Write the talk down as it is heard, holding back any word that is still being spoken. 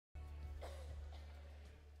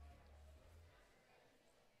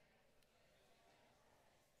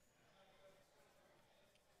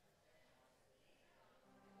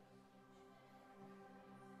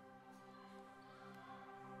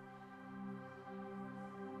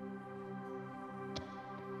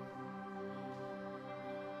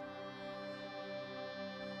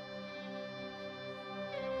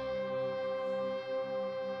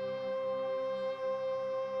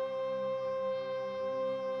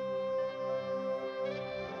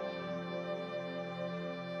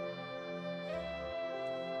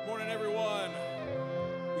morning, everyone.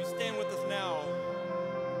 Will you stand with us now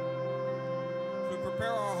as we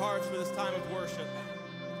prepare our hearts for this time of worship,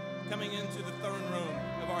 coming into the throne room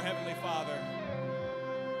of our Heavenly Father.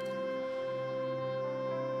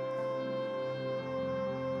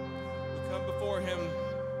 We come before Him,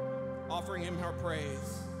 offering Him our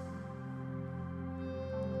praise.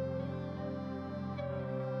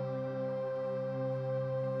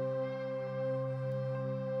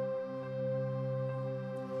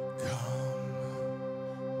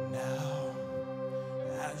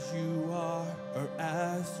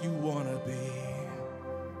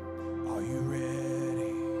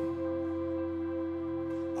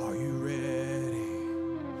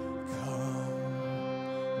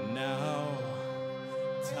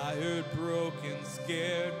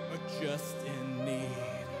 Scared or just in need,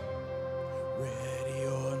 ready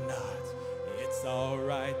or not, it's all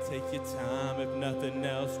right. Take your time, if nothing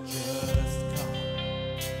else, just come.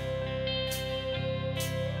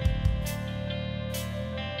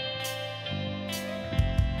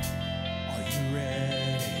 Are you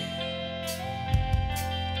ready?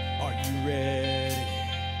 Are you ready?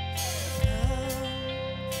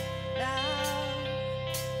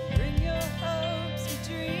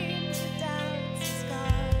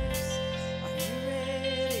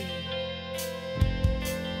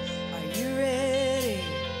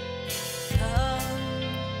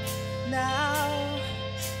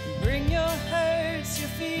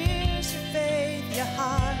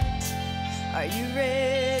 Are you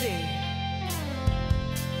ready?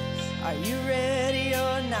 Are you ready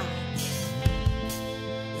or not?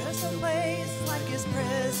 There's no place like His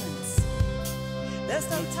presence. There's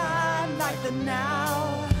no time like the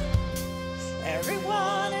now. Every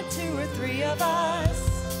one or two or three of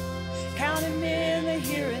us, count Him in the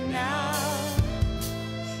here and now.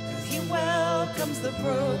 'Cause He welcomes the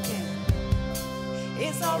broken.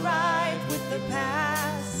 It's alright with the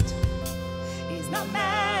past. He's not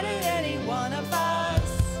mad at any one of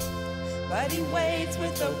us, but He waits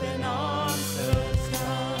with open arms. So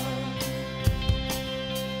come.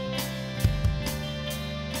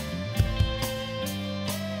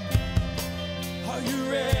 Are you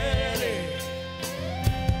ready?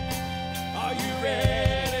 Are you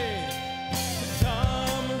ready?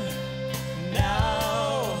 Come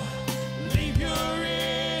now. Leave your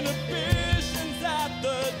inhibitions at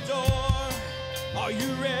the door. Are you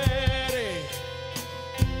ready?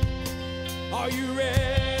 Are you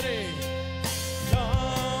ready?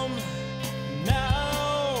 Come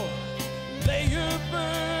now. Lay your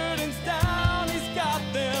burdens down. He's got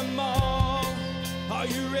them all. Are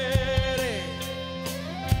you ready?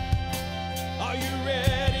 Are you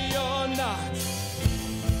ready or not?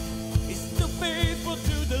 He's still faithful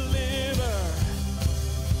to deliver,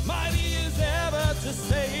 mighty as ever to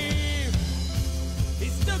save.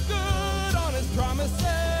 He's still good on His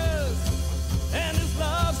promises, and His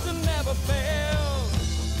love still never fails.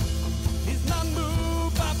 He's not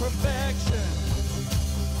moved by perfection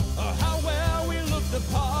or how well we look the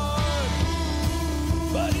part,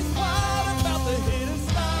 but He's wild about the hidden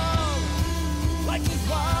stuff, like He's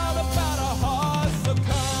wild about our hearts. So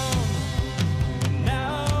come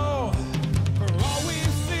now, for all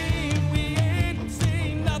we've seen, we ain't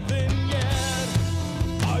seen nothing yet.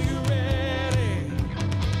 Are you ready?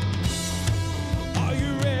 Are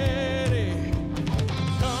you ready?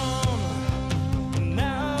 Come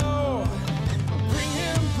now, bring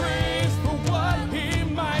Him praise for what He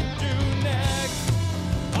might do next.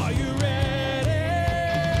 Are you ready?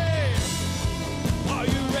 Are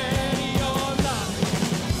you ready or not?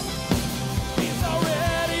 He's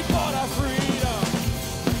already bought our freedom.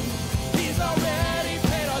 He's already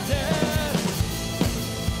paid our debt.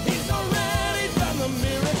 He's already done the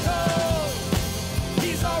miracle.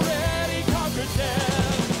 He's already conquered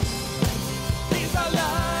death. He's our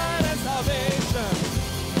light and salvation.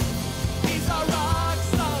 He's our rock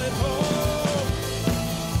solid hope.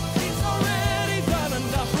 He's already done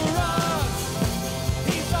enough for us.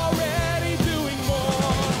 He's already doing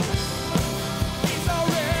more. He's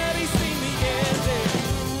already seen the ending.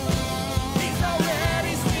 He's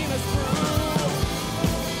already seen us through.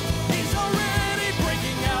 He's already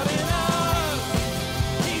breaking out in us.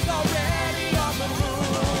 He's already on the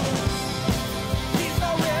move. He's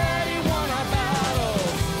already won our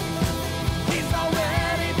battles. He's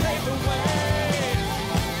already paved the way.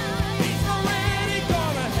 He's already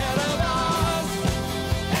gone ahead of us,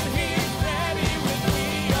 and He's ready with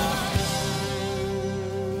me.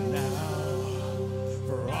 Now,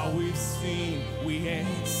 for all we've seen, we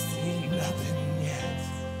ain't seen nothing yet.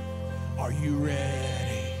 Are you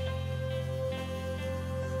ready?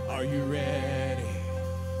 Are you ready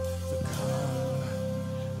to come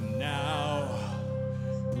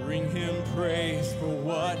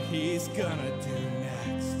he's gonna do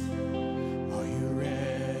next. Are you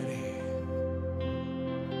ready?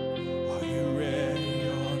 Are you ready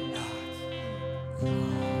or not?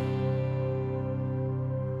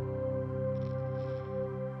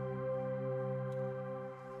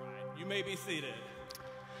 Right, you may be seated.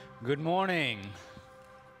 Good morning.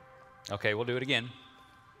 Okay, we'll do it again.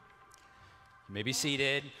 You may be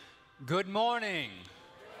seated. Good morning.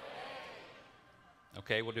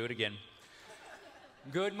 Okay, we'll do it again.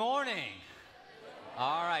 Good morning.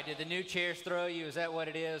 All right, did the new chairs throw you? Is that what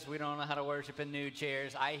it is? We don't know how to worship in new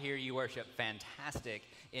chairs. I hear you worship fantastic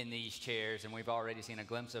in these chairs, and we've already seen a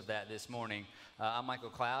glimpse of that this morning. I'm Michael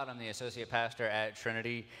Cloud. I'm the associate pastor at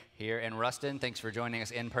Trinity here in Ruston. Thanks for joining us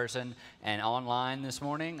in person and online this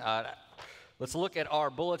morning. Let's look at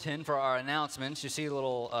our bulletin for our announcements. You see a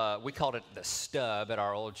little, we called it the stub at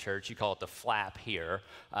our old church. You call it the flap here.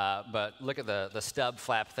 But look at the stub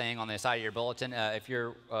flap thing on the side of your bulletin. If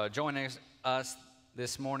you're joining us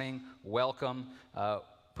this morning, welcome.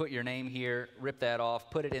 Put your name here, rip that off,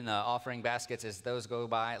 put it in the offering baskets as those go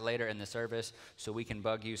by later in the service so we can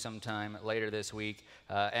bug you sometime later this week.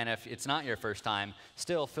 And if it's not your first time,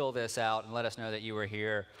 still fill this out and let us know that you were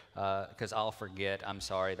here because I'll forget. I'm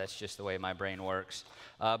sorry. That's just the way my brain works.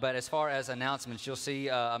 But as far as announcements, you'll see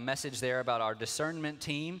a message there about our discernment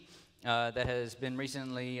team that has been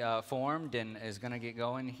recently formed and is going to get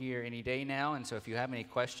going here any day now. And so if you have any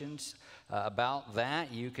questions about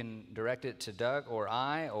that, you can direct it to Doug or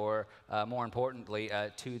I, or more importantly,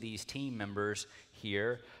 to these team members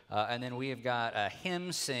here. And then we have got a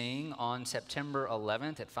hymn sing on September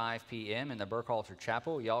 11th at 5 p.m. in the Burkhalter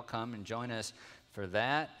Chapel. Y'all come and join us for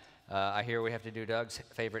that. I hear we have to do Doug's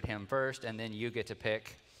favorite hymn first, and then you get to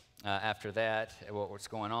pick after that what's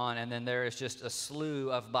going on. And then there is just a slew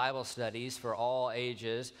of Bible studies for all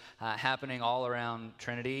ages happening all around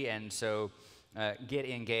Trinity. And so get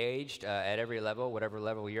engaged at every level, whatever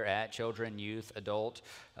level you're at, children, youth, adult,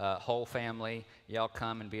 whole family. Y'all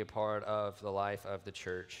come and be a part of the life of the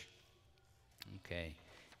church. Okay,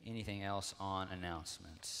 anything else on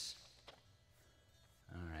announcements?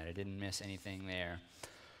 All right, I didn't miss anything there.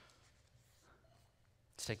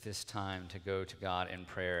 Let's take this time to go to God in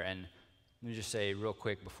prayer. And let me just say real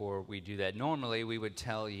quick before we do that, normally we would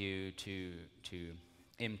tell you to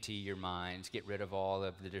empty your minds, get rid of all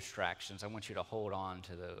of the distractions. I want you to hold on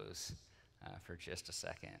to those for just a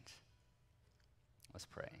second. Let's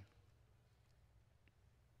pray.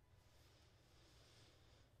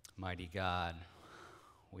 Mighty God,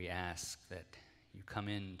 we ask that you come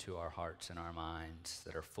into our hearts and our minds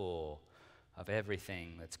that are full of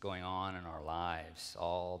everything that's going on in our lives,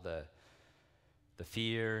 all the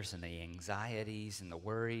fears and the anxieties and the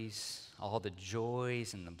worries, all the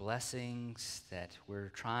joys and the blessings that we're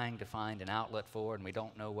trying to find an outlet for and we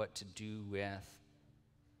don't know what to do with.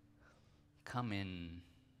 Come in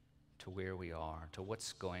to where we are, to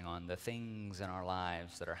what's going on, the things in our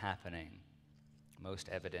lives that are happening most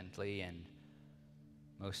evidently and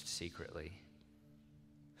most secretly.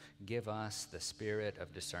 Give us the spirit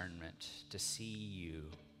of discernment to see you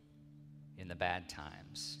in the bad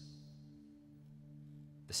times.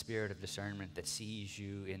 The spirit of discernment that sees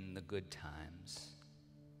you in the good times.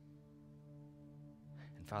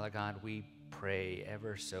 And Father God, we pray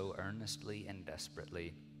ever so earnestly and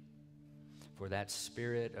desperately for that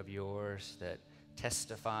spirit of yours that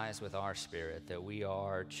testifies with our spirit that we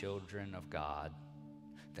are children of God,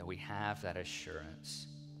 that we have that assurance.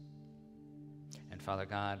 And Father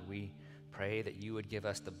God, we pray that you would give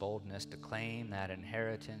us the boldness to claim that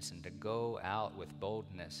inheritance and to go out with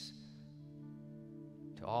boldness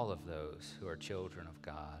to all of those who are children of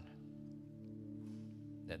God,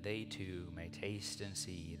 that they too may taste and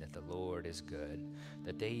see that the Lord is good,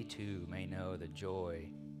 that they too may know the joy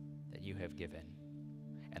that you have given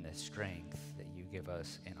and the strength that you give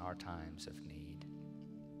us in our times of need.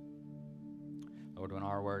 Lord, when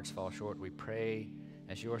our words fall short, we pray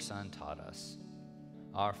as your Son taught us,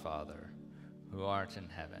 Our Father, who art in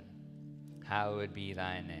heaven, hallowed be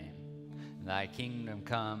thy name. Thy kingdom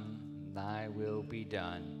come, thy will be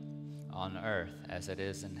done, on earth as it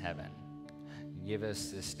is in heaven. Give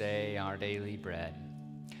us this day our daily bread,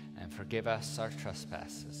 and forgive us our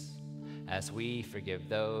trespasses, as we forgive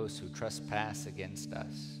those who trespass against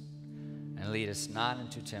us. And lead us not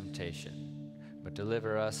into temptation, but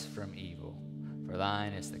deliver us from evil. For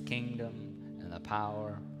thine is the kingdom, and the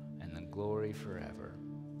power, and the glory forever.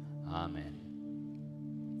 Amen.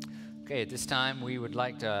 Okay, at this time we would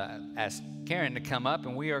like to ask Karen to come up,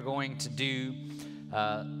 and we are going to do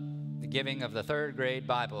the giving of the third grade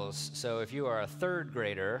Bibles. So if you are a third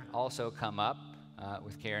grader, also come up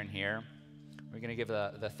with Karen here. We're going to give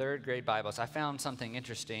the third grade Bibles. I found something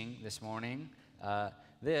interesting this morning.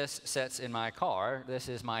 This sits in my car. This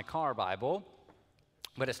is my car Bible.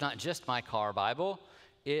 But it's not just my car Bible.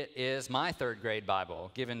 It is my third grade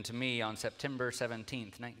Bible, given to me on September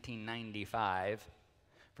 17th, 1995,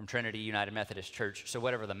 from Trinity United Methodist Church. So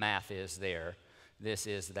whatever the math is there, this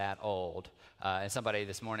is that old. And somebody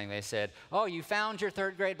this morning, they said, "Oh, you found your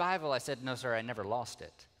third grade Bible." I said, "No, sir, I never lost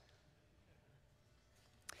it."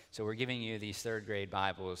 So we're giving you these third grade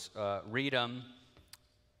Bibles. Read them,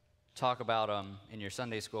 talk about them in your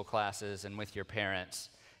Sunday school classes and with your parents.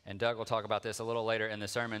 And Doug will talk about this a little later in the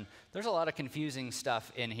sermon. There's a lot of confusing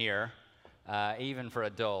stuff in here, even for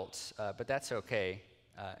adults, but that's okay,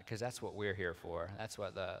 because that's what we're here for. That's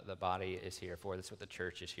what the body is here for. That's what the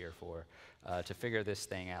church is here for, to figure this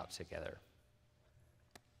thing out together.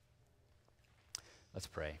 Let's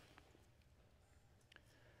pray.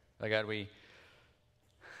 Lord God, we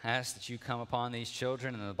ask that you come upon these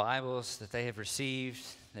children and the Bibles that they have received,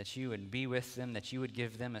 that you would be with them, that you would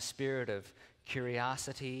give them a spirit of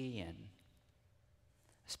curiosity and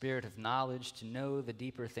a spirit of knowledge to know the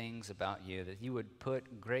deeper things about you, that you would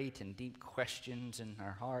put great and deep questions in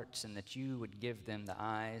our hearts, and that you would give them the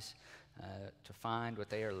eyes to find what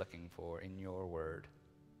they are looking for in your word.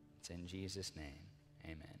 It's in Jesus' name,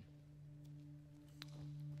 amen.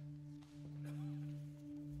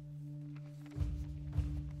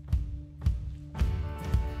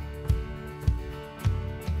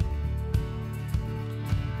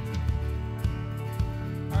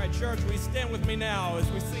 Church, we stand with me now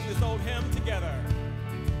as we sing this old hymn together.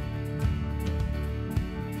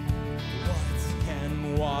 What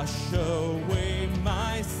can wash away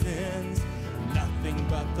my sins? Nothing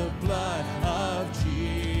but the blood of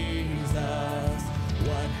Jesus.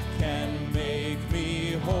 What can make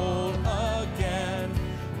me whole again?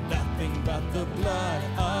 Nothing but the blood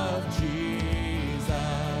of Jesus.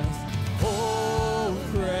 Oh,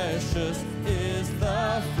 precious is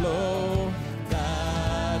the flow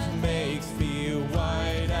that makes me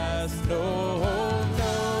white as snow.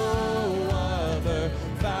 No other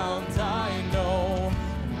fount I know,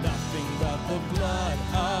 nothing but the blood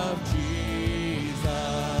of Jesus.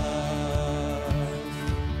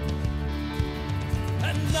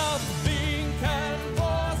 And nothing can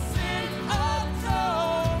for sin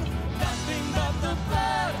atone, nothing but the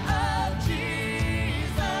blood of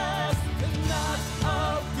Jesus. And not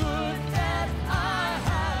of good that I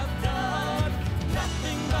have done,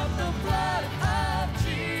 nothing but the blood of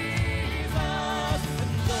Jesus.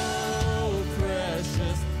 And so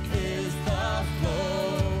precious is the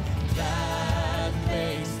flow that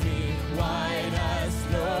makes me white as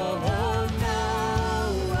snow. No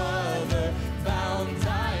other fount I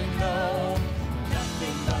know,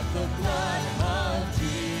 nothing but the blood of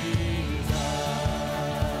Jesus.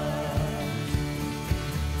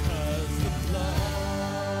 'Cause the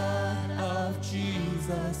blood of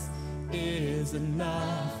Jesus is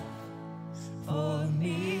enough for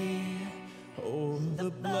me. Oh, the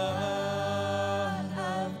blood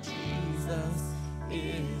of Jesus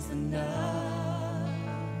is enough.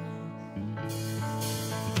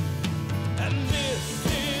 And this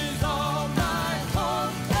is all my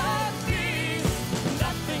hope and peace,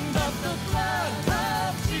 nothing but the blood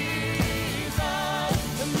of Jesus.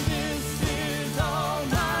 And this is all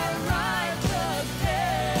my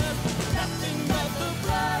righteousness, nothing but the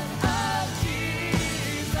blood of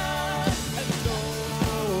Jesus. And so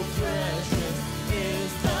precious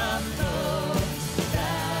is the flow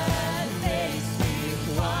that makes me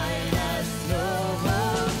white as snow.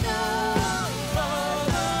 No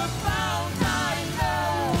other fount I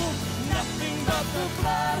know, nothing but the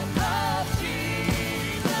blood of Jesus.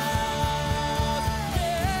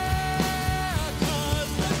 Yeah,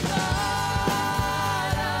 'cause the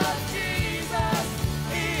blood of Jesus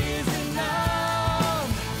is enough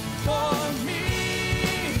for me.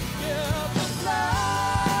 Yeah, the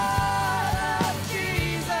blood of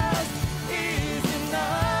Jesus is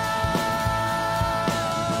enough.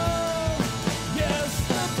 Yes,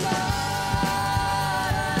 the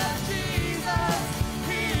blood of Jesus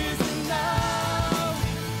is enough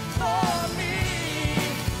for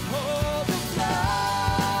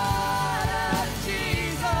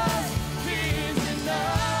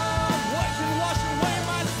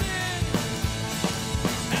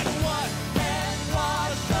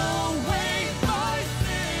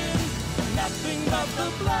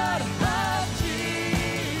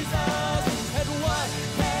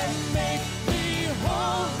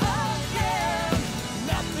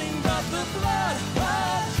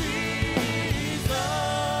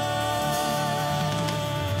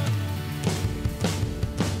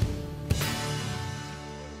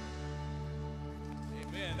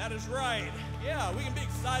That is right. Yeah, we can be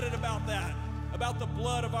excited about that, about the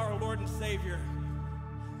blood of our Lord and Savior.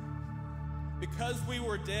 Because we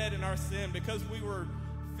were dead in our sin, because we were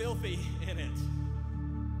filthy in it.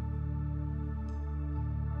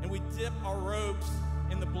 And we dip our robes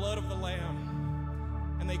in the blood of the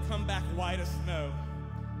Lamb, and they come back white as snow.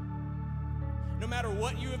 No matter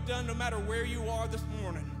what you have done, no matter where you are this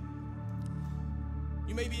morning,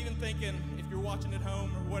 you may be even thinking, if you're watching at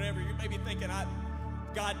home or whatever, you may be thinking,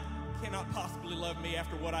 God cannot possibly love me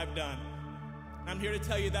after what I've done. And I'm here to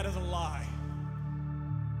tell you that is a lie.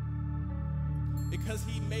 Because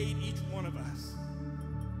he made each one of us.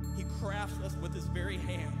 He crafts us with his very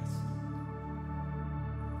hands.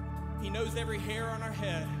 He knows every hair on our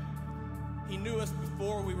head. He knew us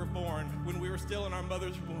before we were born, when we were still in our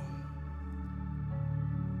mother's womb.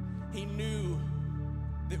 He knew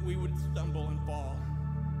that we would stumble and fall.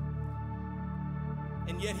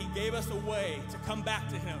 And yet he gave us a way to come back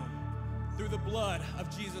to him through the blood of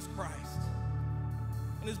Jesus Christ.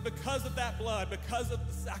 And it's because of that blood, because of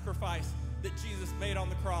the sacrifice that Jesus made on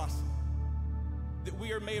the cross, that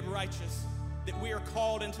we are made righteous, that we are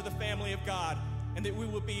called into the family of God, and that we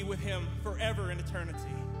will be with him forever in eternity.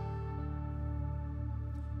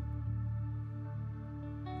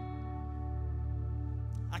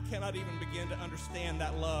 I cannot even begin to understand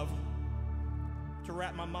that love, to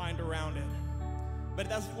wrap my mind around it. But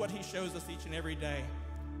that's what he shows us each and every day.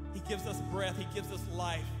 He gives us breath, he gives us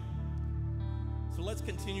life. So let's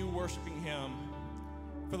continue worshiping him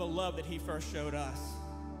for the love that he first showed us.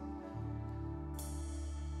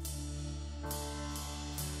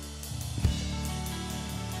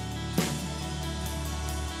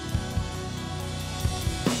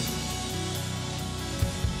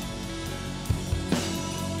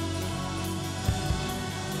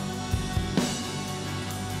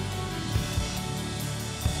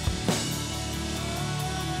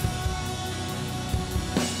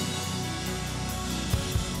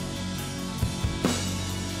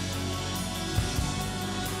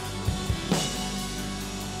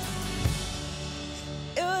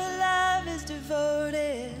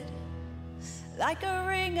 Like a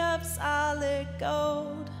ring of solid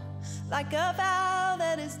gold, like a vow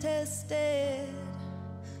that is tested,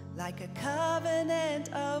 like a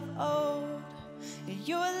covenant of old.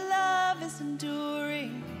 Your love is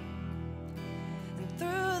enduring, and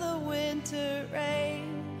through the winter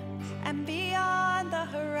rain and beyond the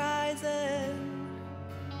horizon,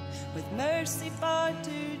 with mercy for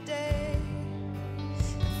today.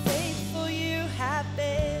 Faithful you have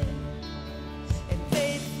been, and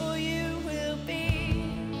faithful you will be.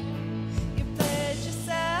 You pledge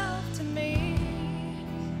yourself to me,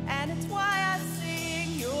 and it's why I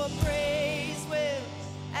sing. Your praise will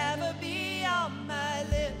ever be on my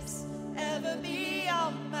lips, ever be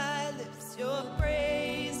on my lips. Your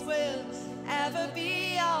praise will ever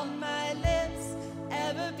be on my lips,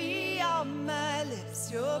 ever be on my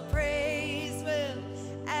lips. Your praise will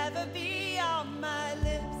ever be on my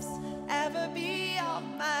lips, ever be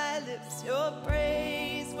on my lips. Your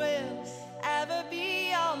praise will ever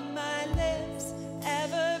be on my lips,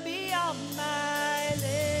 ever be on my lips.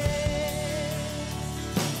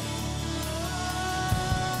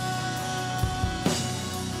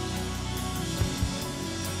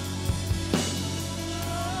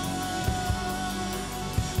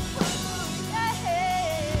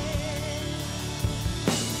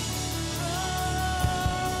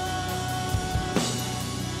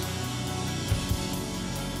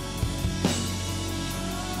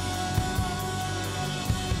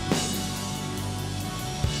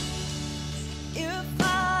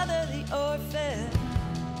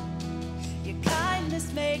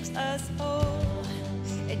 Makes us whole,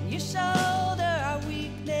 and you shoulder our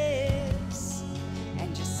weakness,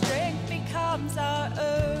 and your strength becomes our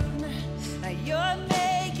own. Now you're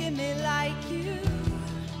making me like you,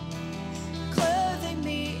 clothing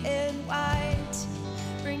me in white,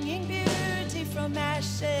 bringing beauty from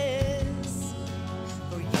ashes,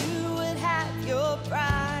 for you would have your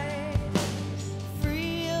bride,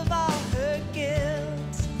 free of all her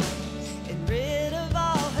guilt, and rid of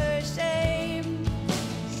all her shame,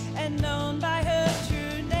 and known by her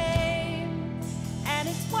true name. And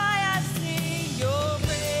it's why I sing. Your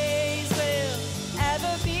praise will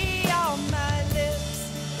ever be on my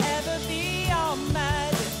lips, ever be on my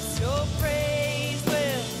lips. Your praise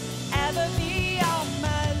will ever be on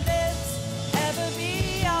my lips, ever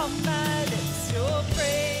be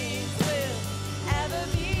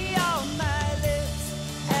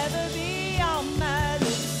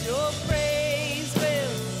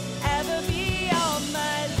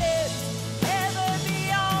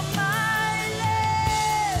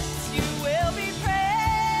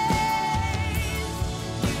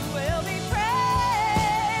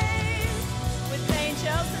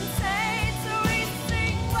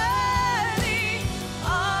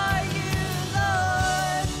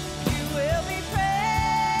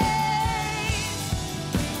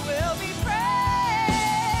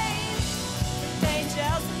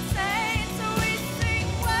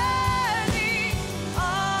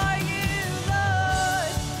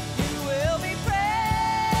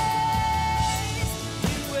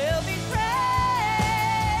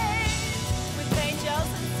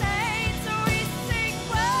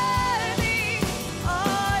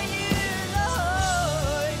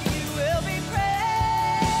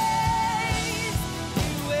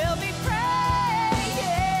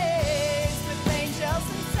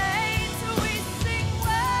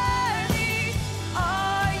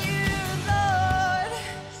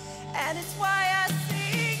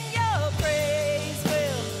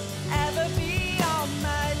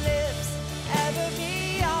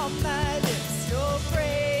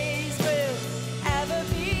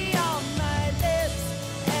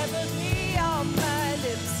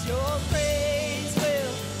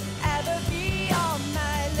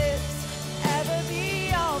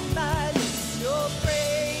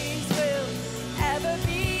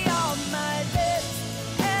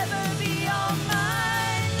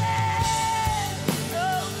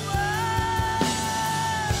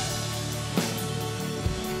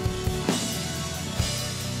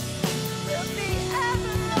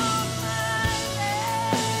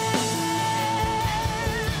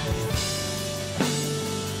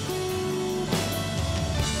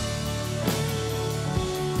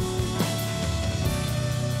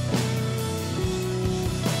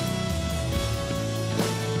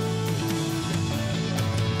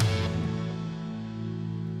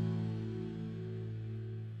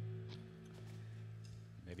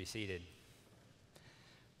be seated.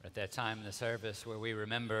 We're at that time in the service where we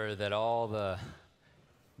remember that all the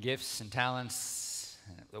gifts and talents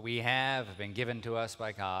that we have been given to us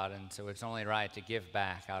by God, and so it's only right to give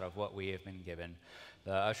back out of what we have been given.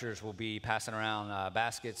 The ushers will be passing around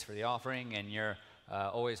baskets for the offering, and you're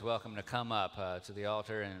always welcome to come up to the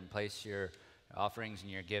altar and place your offerings and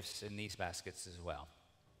your gifts in these baskets as well.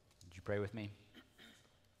 Would you pray with me?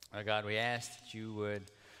 Our God, we ask that you would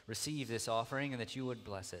receive this offering and that you would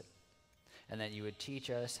bless it, and that you would teach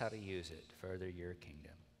us how to use it to further your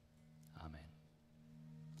kingdom. Amen.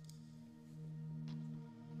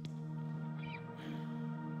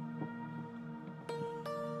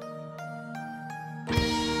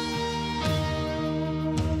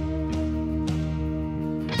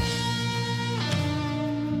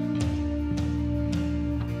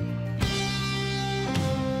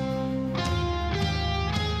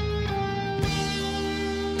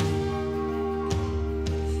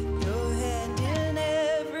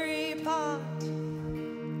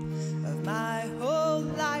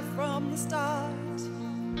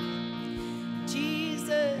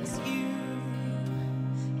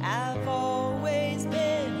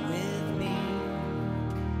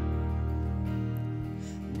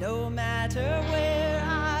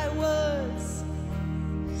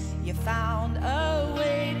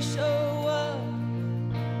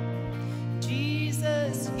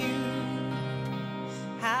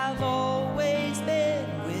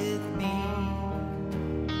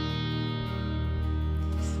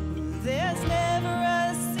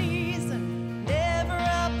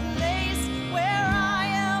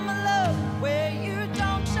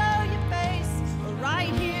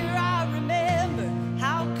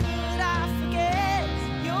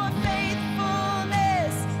 Your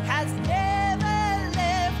faithfulness has never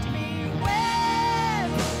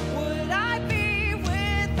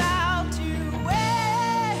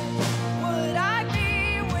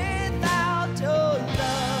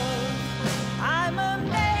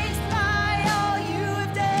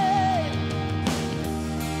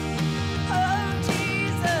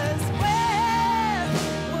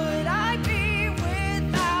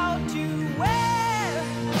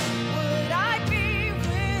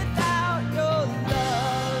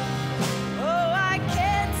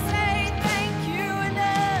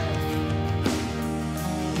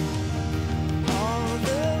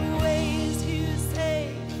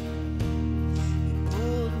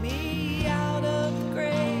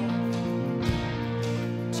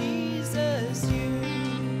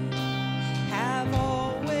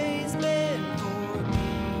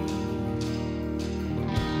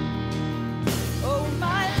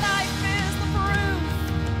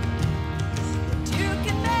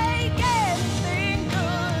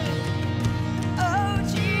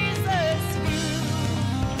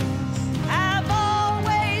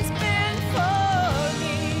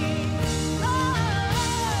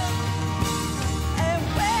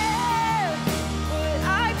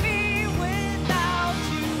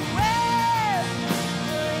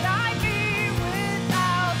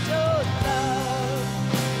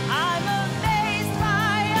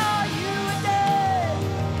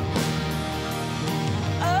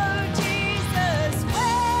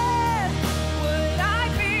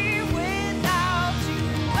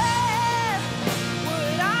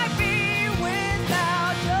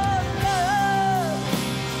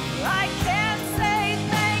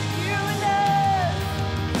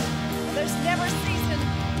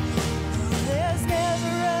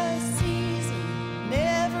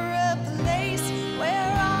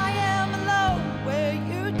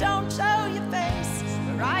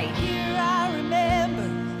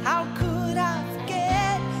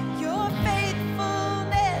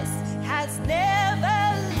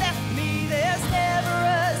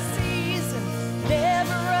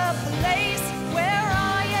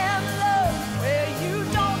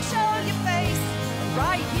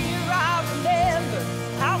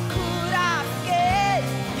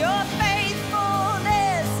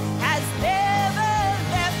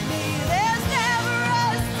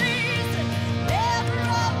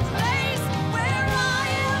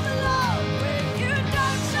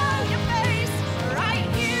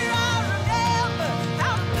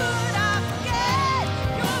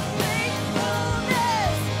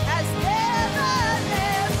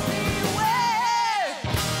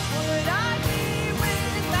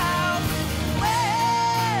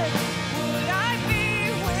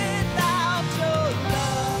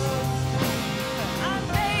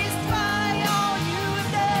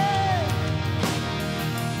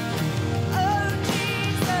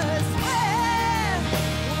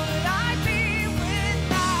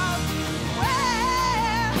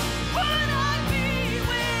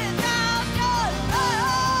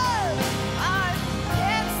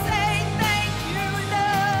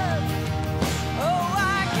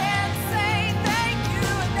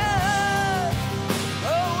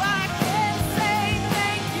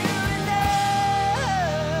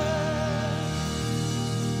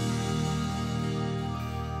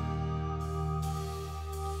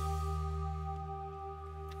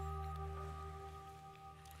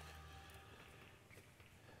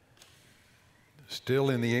Still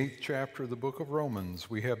in the 8th chapter of the book of Romans,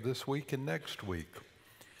 we have this week and next week.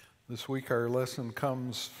 This week our lesson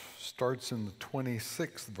starts in the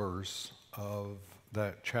 26th verse of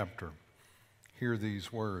that chapter. Hear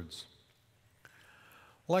these words.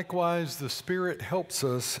 Likewise, the Spirit helps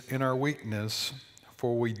us in our weakness,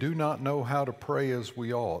 for we do not know how to pray as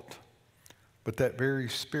we ought. But that very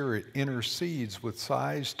Spirit intercedes with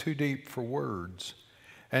sighs too deep for words.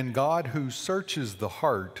 And God, who searches the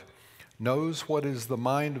heart, knows what is the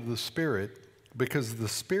mind of the Spirit, because the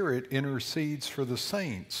Spirit intercedes for the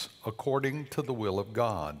saints according to the will of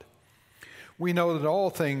God. We know that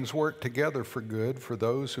all things work together for good for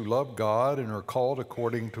those who love God and are called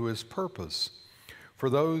according to His purpose. For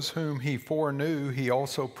those whom He foreknew, He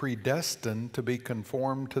also predestined to be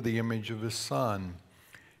conformed to the image of His Son,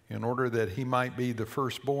 in order that He might be the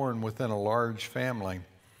firstborn within a large family.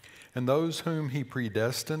 And those whom He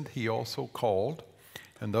predestined, He also called.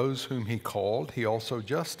 And those whom He called, He also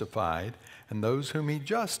justified. And those whom He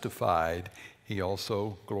justified, He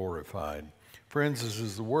also glorified. Friends, this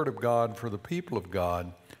is the word of God for the people of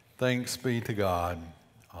God. Thanks be to God.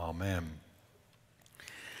 Amen.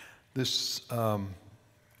 This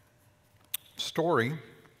story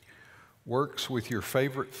works with your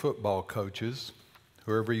favorite football coaches,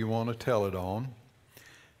 whoever you want to tell it on.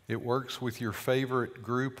 It works with your favorite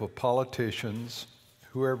group of politicians,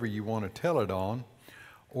 whoever you want to tell it on.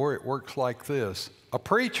 Or it works like this. A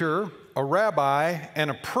preacher, a rabbi, and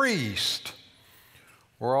a priest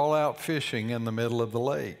were all out fishing in the middle of the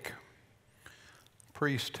lake. The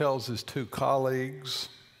priest tells his two colleagues,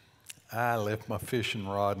 I left my fishing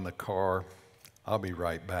rod in the car. I'll be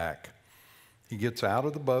right back. He gets out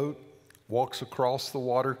of the boat, walks across the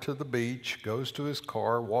water to the beach, goes to his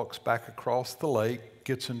car, walks back across the lake,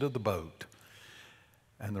 gets into the boat.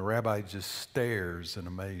 And the rabbi just stares in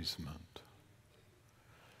amazement.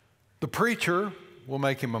 The preacher, we'll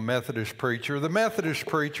make him a Methodist preacher. The Methodist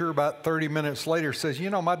preacher, about 30 minutes later, says, you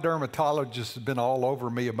know, my dermatologist has been all over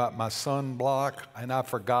me about my sunblock, and I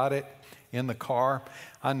forgot it in the car.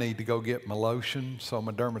 I need to go get my lotion so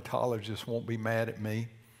my dermatologist won't be mad at me.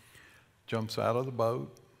 Jumps out of the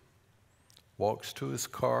boat, walks to his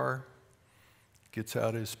car, gets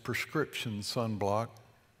out his prescription sunblock,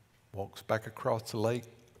 walks back across the lake,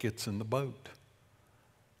 gets in the boat.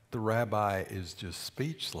 The rabbi is just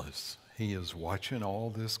speechless. He is watching all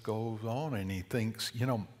this go on, and he thinks, you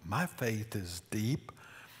know, my faith is deep.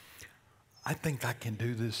 I think I can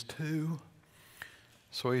do this too.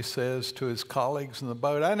 So he says to his colleagues in the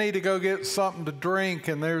boat, I need to go get something to drink,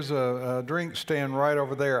 and there's a drink stand right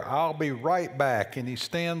over there. I'll be right back. And he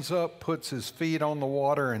stands up, puts his feet on the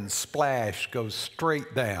water, and splash, goes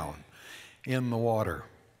straight down in the water.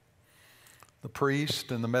 The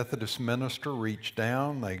priest and the Methodist minister reach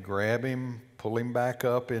down, they grab him, pull him back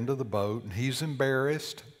up into the boat, and he's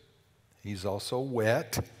embarrassed. He's also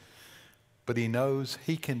wet, but he knows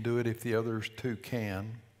he can do it if the others too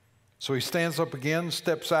can. So he stands up again,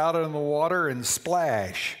 steps out in the water, and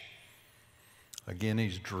splash. Again,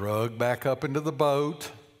 he's dragged back up into the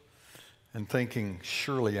boat and thinking,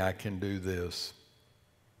 surely I can do this.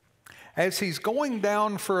 As he's going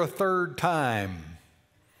down for a third time,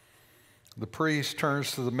 the priest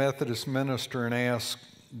turns to the Methodist minister and asks,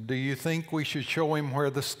 do you think we should show him where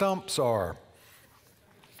the stumps are?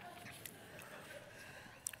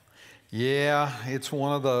 Yeah, it's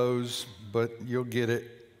one of those, but you'll get it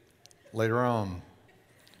later on.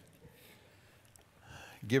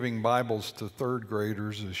 Giving Bibles to third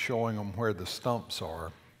graders is showing them where the stumps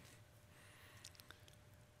are.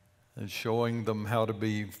 And showing them how to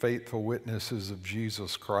be faithful witnesses of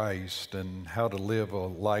Jesus Christ and how to live a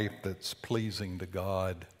life that's pleasing to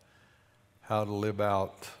God, how to live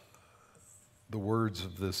out the words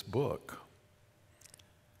of this book.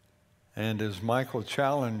 And as Michael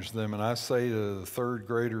challenged them, and I say to the third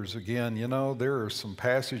graders again, you know, there are some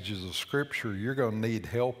passages of Scripture you're going to need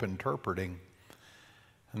help interpreting.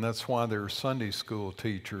 And that's why there are Sunday school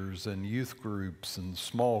teachers and youth groups and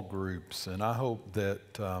small groups. And I hope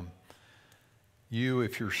that you,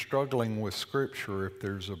 if you're struggling with Scripture, if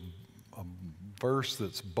there's a verse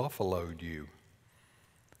that's buffaloed you,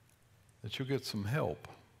 that you'll get some help,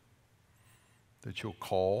 that you'll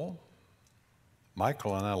call.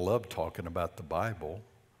 Michael and I love talking about the Bible,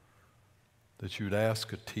 that you'd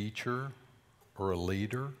ask a teacher or a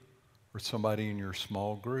leader or somebody in your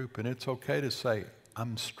small group, and it's okay to say,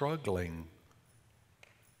 I'm struggling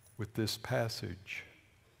with this passage.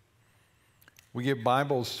 We give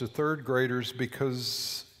Bibles to third graders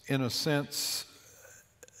because, in a sense,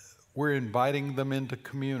 we're inviting them into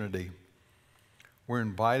community. We're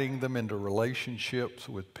inviting them into relationships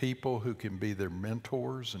with people who can be their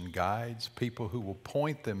mentors and guides, people who will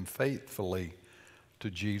point them faithfully to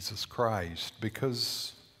Jesus Christ.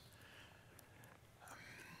 Because,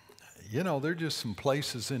 you know, there are just some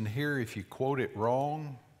places in here, if you quote it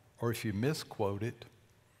wrong or if you misquote it,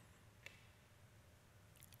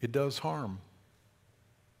 it does harm.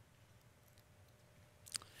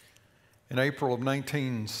 In April of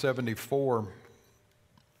 1974,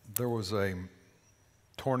 there was a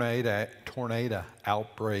tornado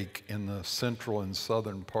outbreak in the central and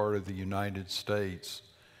southern part of the United States.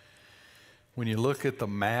 When you look at the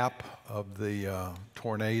map of the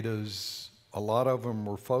tornadoes, a lot of them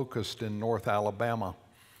were focused in North Alabama.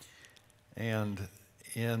 And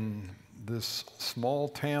in this small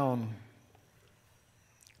town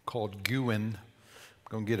called Guin, I'm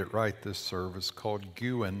going to get it right this service, called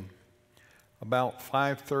Guin, about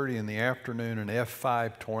 5:30 in the afternoon, an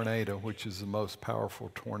F5 tornado, which is the most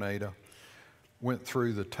powerful tornado, went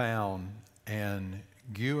through the town. And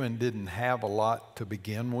Guin didn't have a lot to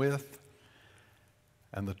begin with,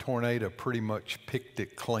 and the tornado pretty much picked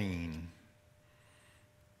it clean.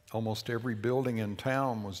 Almost every building in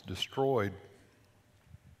town was destroyed.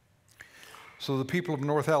 So the people of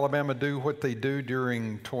North Alabama do what they do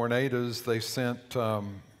during tornadoes. They sent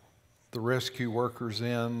the rescue workers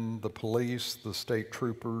in, the police, the state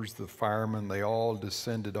troopers, the firemen. They all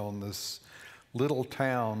descended on this little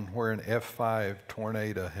town where an F5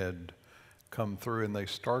 tornado had come through, and they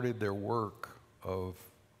started their work of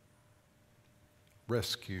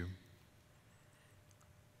rescue.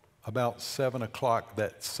 About 7 o'clock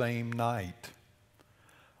that same night,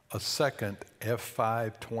 a second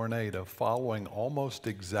F5 tornado, following almost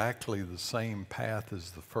exactly the same path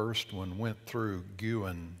as the first one, went through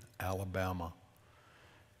Guin, Alabama.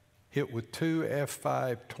 Hit with 2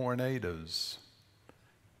 F5 tornadoes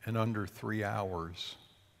in under 3 hours.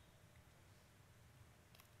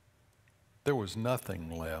 There was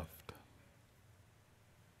nothing left.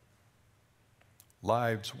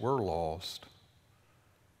 Lives were lost.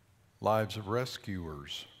 Lives of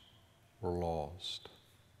rescuers were lost.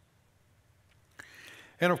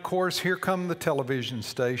 And of course, here come the television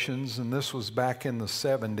stations, and this was back in the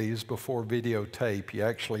 70s before videotape. You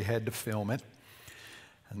actually had to film it.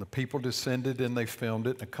 And the people descended and they filmed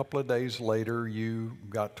it. And a couple of days later, you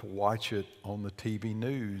got to watch it on the TV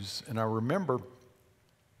news. And I remember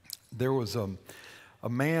there was a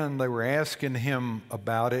man, they were asking him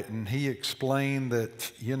about it, and he explained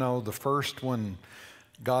that, you know, the first one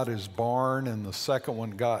got his barn, and the second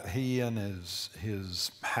one got he and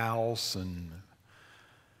his house and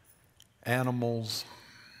animals.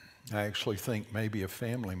 I actually think maybe a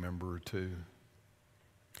family member or two.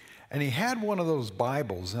 And he had one of those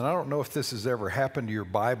Bibles, and I don't know if this has ever happened to your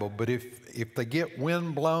Bible, but if they get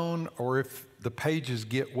wind blown or if the pages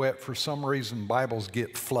get wet, for some reason Bibles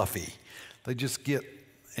get fluffy. They just get,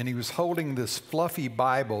 and he was holding this fluffy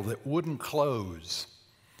Bible that wouldn't close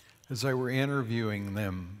as they were interviewing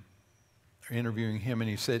him, and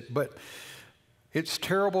he said, but it's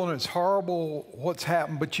terrible and it's horrible what's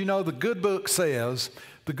happened, but you know, the good book says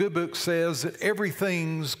that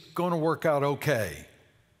everything's going to work out okay.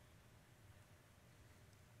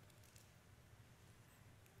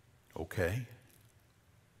 Okay.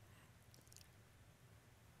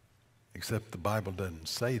 Except the Bible doesn't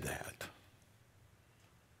say that.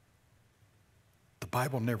 The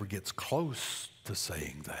Bible never gets close to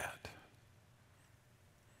saying that.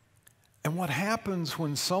 And what happens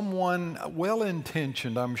when someone,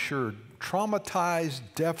 well-intentioned, I'm sure, traumatized,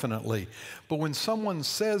 definitely, but when someone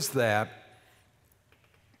says that,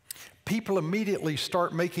 people immediately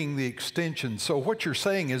start making the extension. So what you're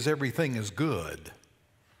saying is everything is good.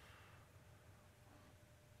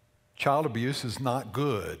 Child abuse is not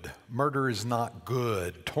good. Murder is not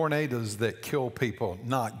good. Tornadoes that kill people,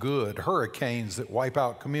 not good. Hurricanes that wipe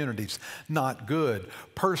out communities, not good.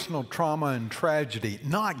 Personal trauma and tragedy,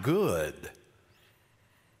 not good.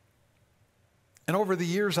 And over the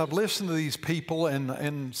years, I've listened to these people,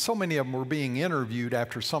 and so many of them were being interviewed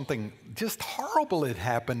after something just horrible had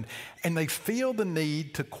happened, and they feel the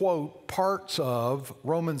need to quote parts of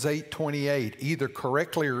Romans 8:28, either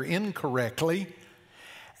correctly or incorrectly,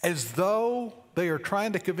 as though they are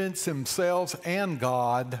trying to convince themselves and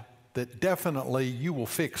God that definitely you will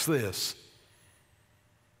fix this.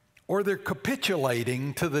 Or they're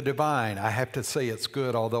capitulating to the divine. I have to say it's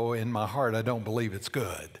good, although in my heart I don't believe it's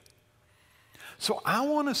good. So I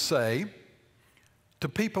want to say to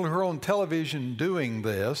people who are on television doing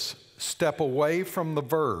this, step away from the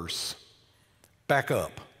verse, back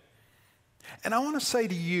up. And I want to say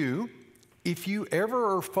to you, if you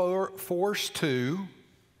ever are forced to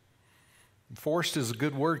Forced is a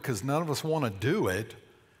good word because none of us want to do it.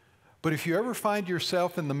 But if you ever find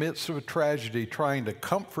yourself in the midst of a tragedy trying to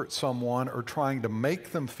comfort someone or trying to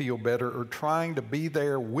make them feel better or trying to be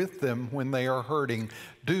there with them when they are hurting,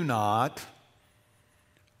 do not,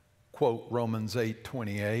 quote Romans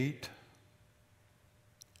 8:28,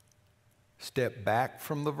 step back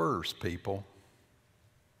from the verse, people.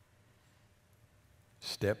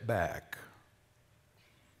 Step back.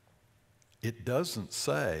 It doesn't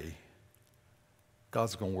say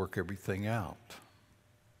God's going to work everything out.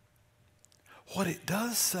 What it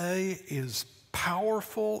does say is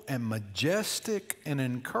powerful and majestic and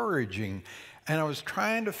encouraging. And I was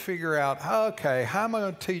trying to figure out, okay, how am I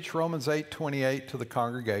going to teach Romans 8:28 to the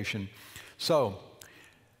congregation? So,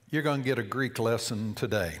 you're going to get a Greek lesson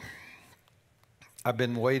today. I've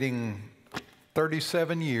been waiting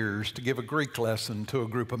 37 years to give a Greek lesson to a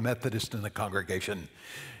group of Methodists in the congregation.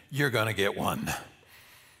 You're going to get one.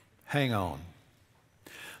 Hang on.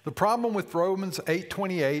 The problem with Romans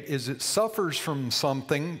 8:28 is it suffers from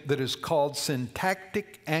something that is called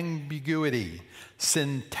syntactic ambiguity.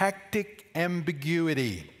 Syntactic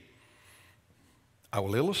ambiguity. I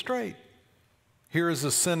will illustrate. Here is a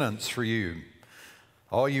sentence for you.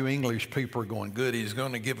 All you English people are going, good, he's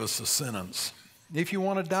going to give us a sentence. If you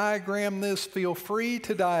want to diagram this, feel free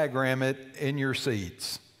to diagram it in your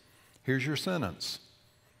seats. Here's your sentence.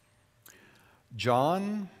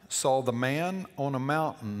 John saw the man on a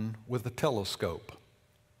mountain with a telescope.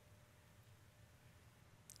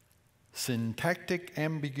 Syntactic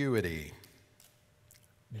ambiguity.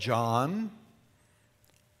 John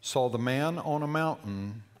saw the man on a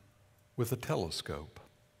mountain with a telescope.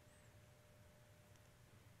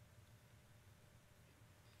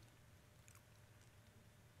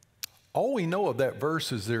 All we know of that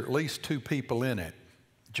verse is there are at least two people in it,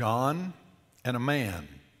 John and a man.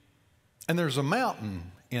 And there's a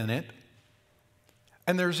mountain in it,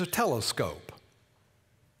 and there's a telescope.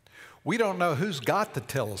 We don't know who's got the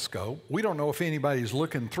telescope. We don't know if anybody's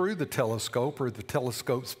looking through the telescope or the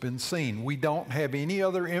telescope's been seen. We don't have any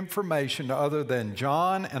other information other than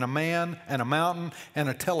John and a man and a mountain and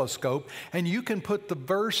a telescope. And you can put the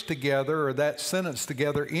verse together or that sentence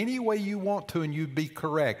together any way you want to and you'd be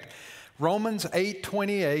correct. Romans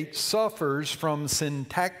 8:28 suffers from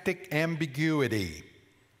syntactic ambiguity.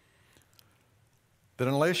 That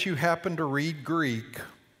unless you happen to read Greek,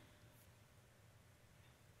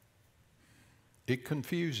 it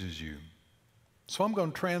confuses you. So I'm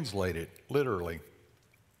going to translate it literally.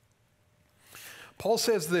 Paul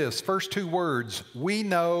says this, first two words, we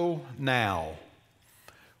know now.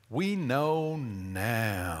 We know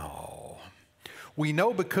now. We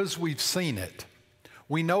know because we've seen it.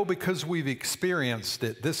 We know because we've experienced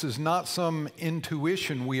it. This is not some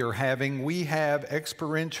intuition we are having. We have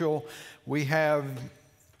experiential, we have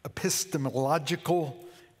epistemological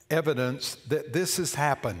evidence that this has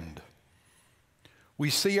happened. We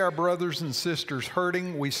see our brothers and sisters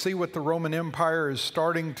hurting. We see what the Roman Empire is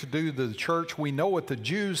starting to do to the church. We know what the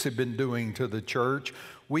Jews have been doing to the church.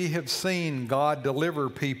 We have seen God deliver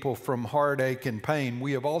people from heartache and pain.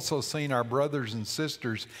 We have also seen our brothers and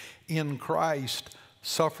sisters in Christ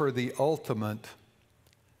suffer the ultimate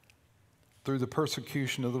through the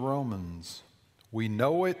persecution of the Romans. We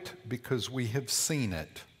know it because we have seen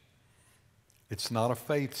it. It's not a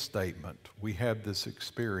faith statement. We have this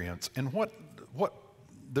experience. And what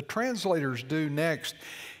the translators do next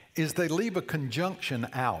is they leave a conjunction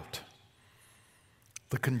out.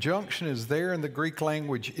 The conjunction is there in the Greek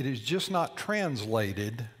language. It is just not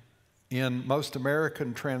translated in most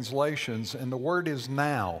American translations, and the word is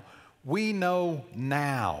now. We know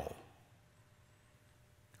now.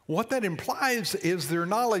 What that implies is their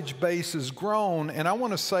knowledge base is grown, and I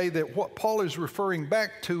want to say that what Paul is referring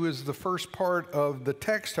back to is the first part of the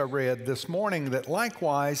text I read this morning, that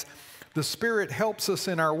likewise the Spirit helps us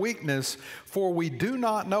in our weakness, for we do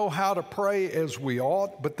not know how to pray as we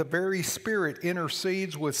ought, but the very Spirit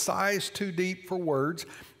intercedes with sighs too deep for words.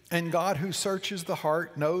 And God, who searches the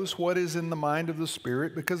heart, knows what is in the mind of the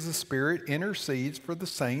Spirit, because the Spirit intercedes for the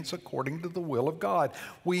saints according to the will of God.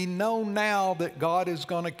 We know now that God is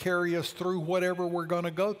going to carry us through whatever we're going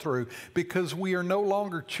to go through, because we are no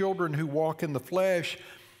longer children who walk in the flesh,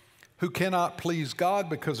 who cannot please God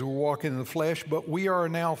because we're walking in the flesh, but we are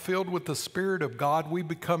now filled with the Spirit of God. We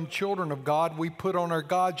become children of God. We put on our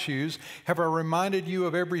God shoes. Have I reminded you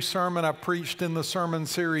of every sermon I preached in the sermon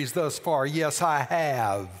series thus far? Yes, I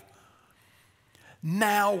have.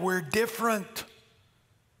 Now we're different.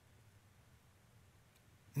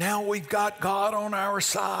 Now we've got God on our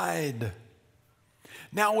side.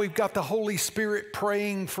 Now we've got the Holy Spirit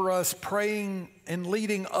praying for us, praying and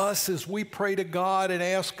leading us as we pray to God and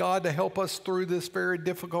ask God to help us through this very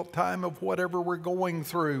difficult time of whatever we're going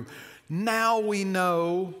through. Now we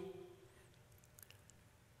know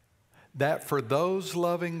that for those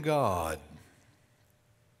loving God,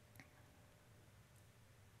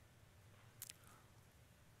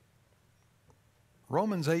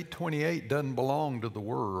 Romans 8:28 doesn't belong to the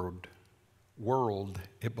world.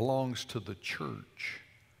 It belongs to the church.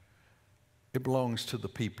 It belongs to the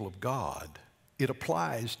people of God. It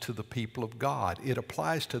applies to the people of God. It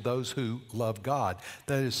applies to those who love God.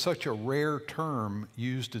 That is such a rare term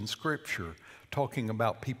used in Scripture, talking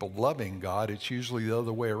about people loving God. It's usually the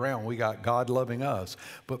other way around. We got God loving us.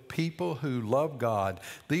 But people who love God,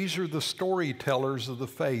 these are the storytellers of the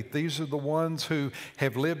faith. These are the ones who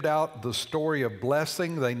have lived out the story of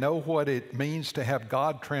blessing. They know what it means to have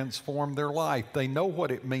God transform their life. They know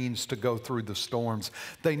what it means to go through the storms.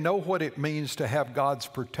 They know what it means to have God's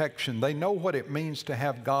protection. They know what it means to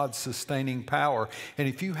have God's sustaining power. And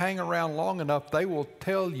if you hang around long enough, they will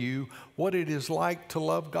tell you what it is like to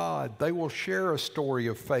love God. They will share a story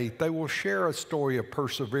of faith. They will share a story of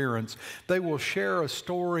perseverance. They will share a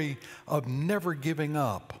story of never giving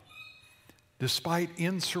up despite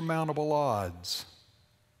insurmountable odds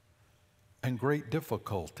and great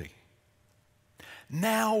difficulty.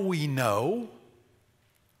 Now we know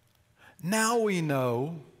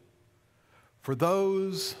for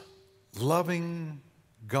those loving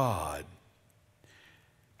God.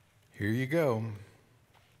 Here you go.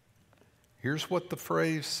 Here's what the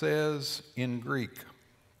phrase says in Greek.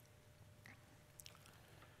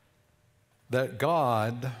 That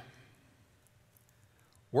God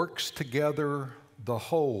works together the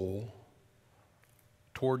whole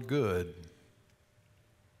toward good.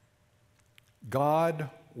 God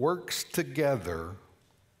works together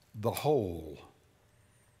the whole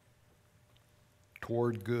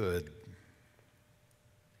toward good.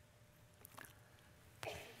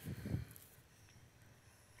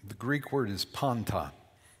 The Greek word is panta.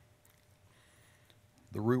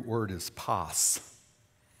 The root word is pas.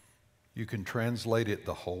 You can translate it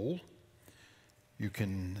the whole. You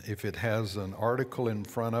can, if it has an article in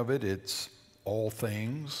front of it, it's all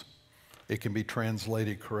things. It can be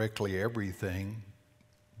translated correctly, everything.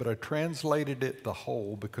 But I translated it the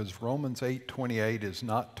whole because Romans 8:28 is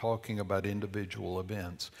not talking about individual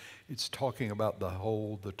events. It's talking about the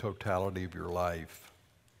whole, the totality of your life.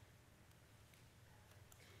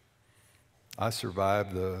 I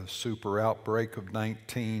survived the super outbreak of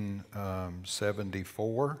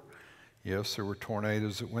 1974. Yes, there were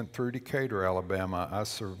tornadoes that went through Decatur, Alabama. I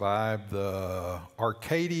survived the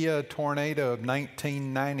Arcadia tornado of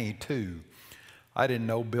 1992. I didn't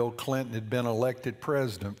know Bill Clinton had been elected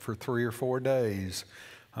president for 3 or 4 days.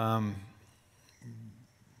 I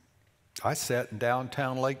sat in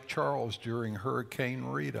downtown Lake Charles during Hurricane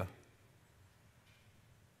Rita.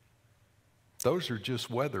 Those are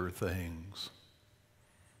just weather things.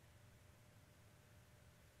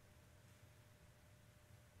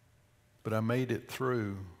 But I made it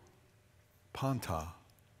through Panta,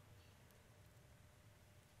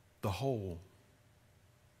 the whole.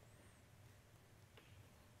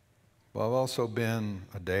 Well, I've also been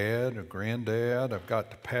a dad, a granddad. I've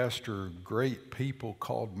got to pastor great people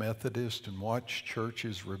called Methodist and watch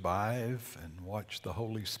churches revive and watch the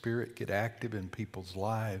Holy Spirit get active in people's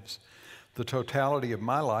lives. The totality of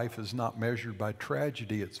my life is not measured by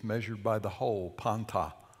tragedy, it's measured by the whole,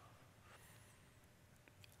 panta.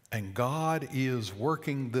 And God is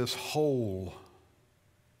working this whole.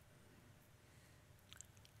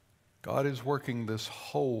 God is working this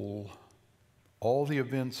whole, all the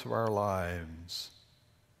events of our lives,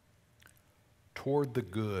 toward the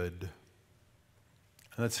good.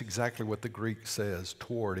 And that's exactly what the Greek says,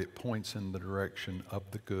 toward. It points in the direction of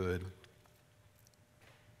the good.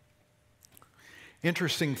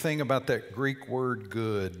 Interesting thing about that Greek word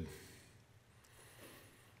good.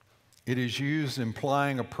 It is used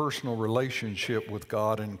implying a personal relationship with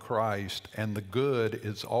God and Christ, and the good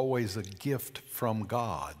is always a gift from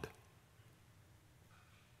God.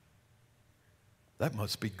 That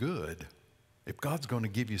must be good. If God's going to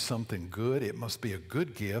give you something good, it must be a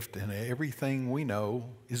good gift, and everything we know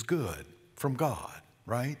is good from God,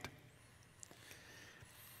 right?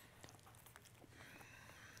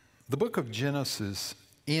 The book of Genesis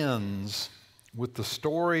ends with the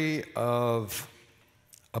story of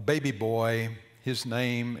a baby boy. His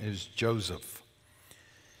name is Joseph.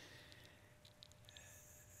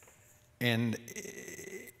 And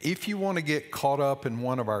if you want to get caught up in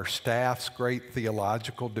one of our staff's great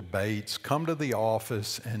theological debates, come to the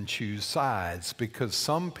office and choose sides, because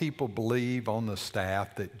some people believe on the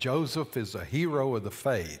staff that Joseph is a hero of the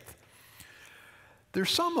faith.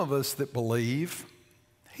 There's some of us that believe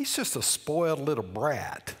he's just a spoiled little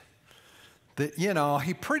brat. That, you know,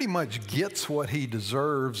 he pretty much gets what he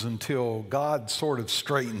deserves until God sort of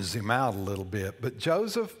straightens him out a little bit. But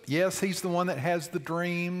Joseph, yes, he's the one that has the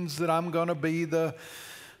dreams that I'm going to be the,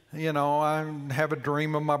 you know, I have a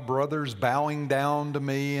dream of my brothers bowing down to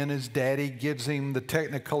me, and his daddy gives him the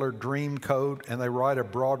Technicolor dream coat, and they write a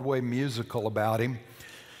Broadway musical about him.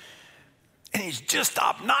 And he's just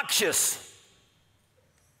obnoxious.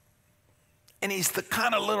 And he's the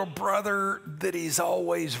kind of little brother that he's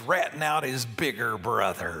always ratting out his bigger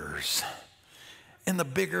brothers. And the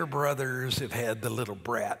bigger brothers have had the little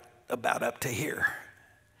brat about up to here.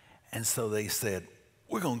 And so they said,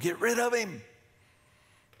 we're going to get rid of him.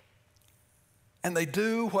 And they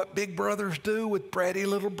do what big brothers do with bratty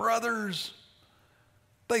little brothers.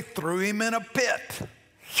 They threw him in a pit.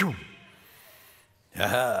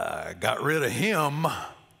 Got rid of him.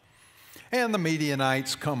 And the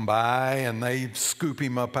Midianites come by and they scoop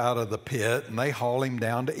him up out of the pit and they haul him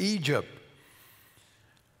down to Egypt.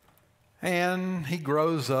 And he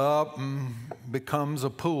grows up and becomes a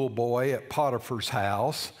pool boy at Potiphar's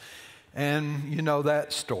house. And you know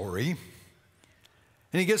that story.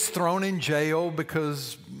 And he gets thrown in jail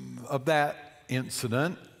because of that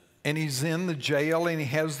incident. And he's in the jail and he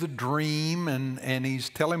has the dream and he's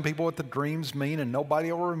telling people what the dreams mean and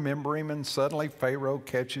nobody will remember him. And suddenly Pharaoh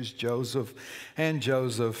catches Joseph and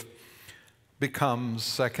Joseph becomes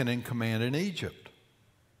second in command in Egypt.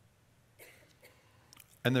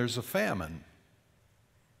 And there's a famine.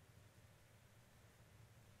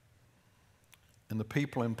 And the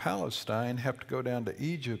people in Palestine have to go down to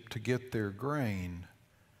Egypt to get their grain.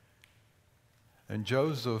 And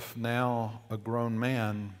Joseph, now a grown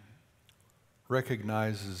man,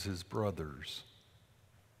 recognizes his brothers.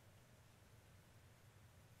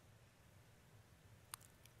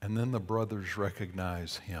 And then the brothers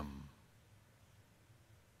recognize him.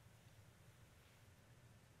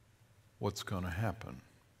 What's going to happen?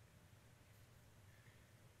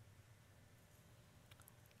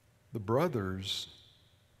 The brothers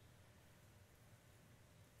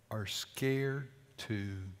are scared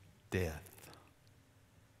to death.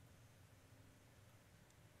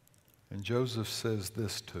 And Joseph says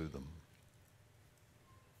this to them.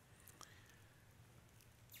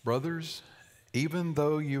 Brothers, even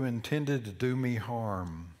though you intended to do me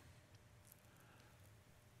harm,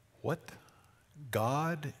 what?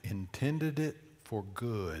 God intended it for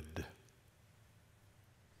good.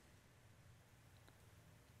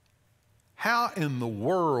 How in the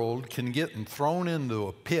world can getting thrown into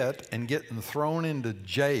a pit and getting thrown into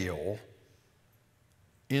jail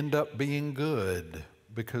end up being good?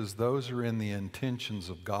 Because those are in the intentions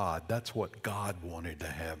of God. That's what God wanted to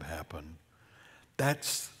have happen.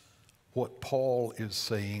 That's what Paul is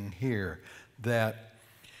saying here, that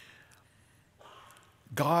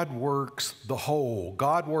God works the whole.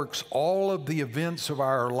 God works all of the events of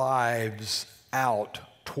our lives out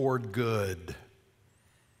toward good,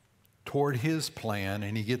 toward His plan,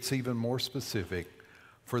 and He gets even more specific,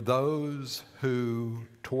 for those who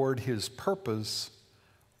toward His purpose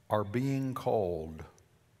are being called.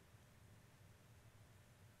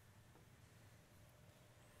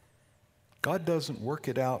 God doesn't work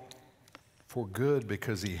it out for good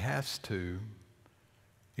because He has to.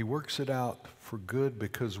 He works it out for good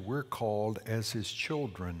because we're called as His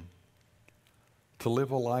children to live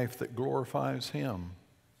a life that glorifies Him.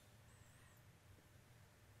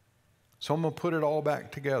 So I'm going to put it all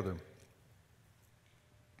back together.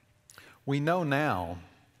 We know now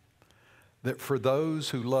that for those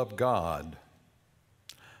who love God,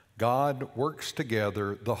 God works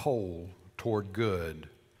together the whole toward good.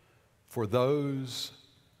 For those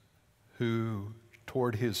who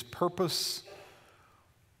toward His purpose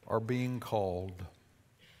are being called.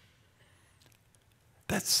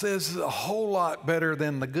 That says a whole lot better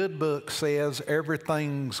than the good book says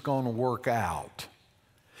everything's going to work out.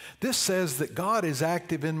 This says that God is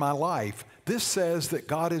active in my life. This says that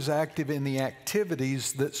God is active in the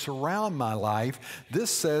activities that surround my life. This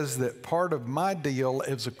says that part of my deal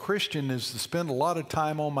as a Christian is to spend a lot of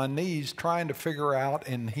time on my knees trying to figure out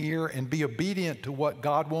and hear and be obedient to what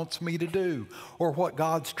God wants me to do or what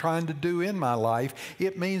God's trying to do in my life.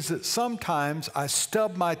 It means that sometimes I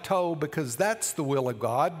stub my toe because that's the will of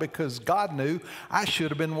God, because God knew I should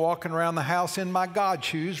have been walking around the house in my God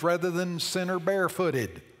shoes rather than center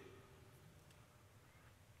barefooted.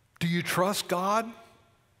 Do you trust God?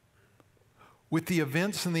 with the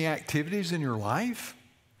events and the activities in your life?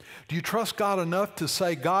 Do you trust God enough to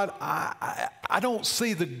say, God, I don't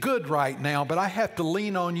see the good right now, but I have to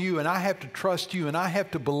lean on you, and I have to trust you, and I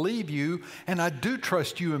have to believe you, and I do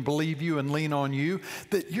trust you and believe you and lean on you,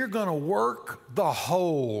 that you're going to work the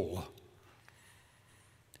whole.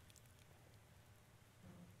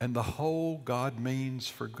 And the whole God means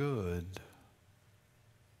for good.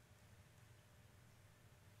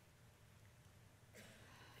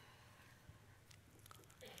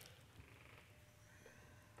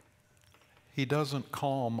 He doesn't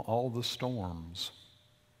calm all the storms.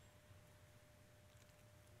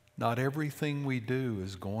 Not everything we do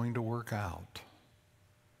is going to work out.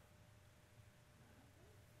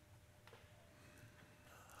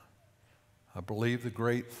 I believe the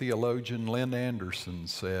great theologian Lynn Anderson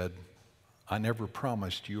said, I never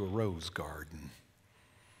promised you a rose garden.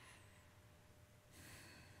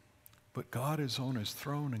 But God is on his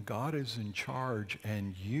throne and God is in charge,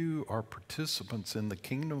 and you are participants in the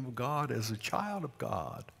kingdom of God as a child of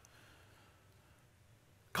God.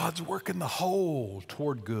 God's working the whole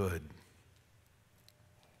toward good.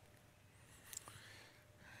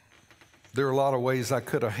 There are a lot of ways I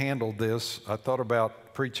could have handled this. I thought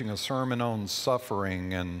about preaching a sermon on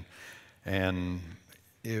suffering, and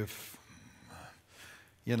if,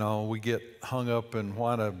 you know, we get hung up in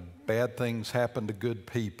why do bad things happen to good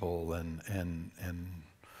people, and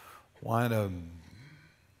why do,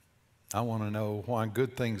 I want to know why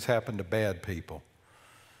good things happen to bad people.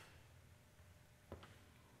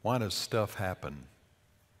 Why does stuff happen?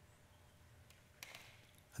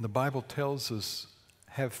 And the Bible tells us,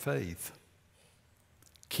 have faith.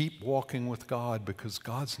 Keep walking with God, because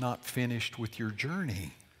God's not finished with your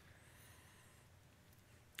journey.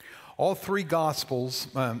 All four Gospels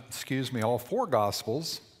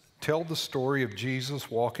tell the story of Jesus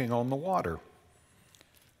walking on the water.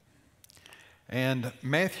 And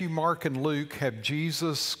Matthew, Mark, and Luke have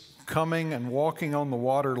Jesus coming and walking on the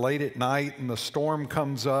water late at night, and the storm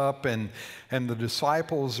comes up, and the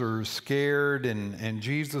disciples are scared, and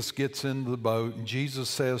Jesus gets into the boat, and Jesus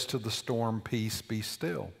says to the storm, "Peace, be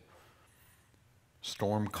still."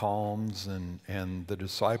 Storm calms, and the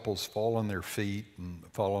disciples fall on their feet and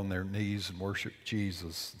fall on their knees and worship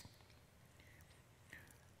Jesus.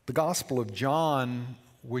 The Gospel of John,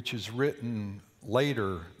 which is written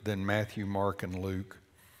later than Matthew, Mark, and Luke,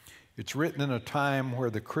 it's written in a time where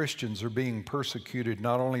the Christians are being persecuted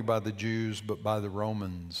not only by the Jews but by the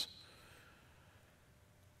Romans.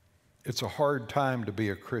 It's a hard time to be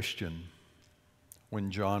a Christian when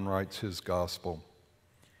John writes his gospel.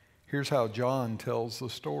 Here's how John tells the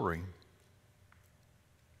story.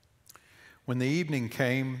 When the evening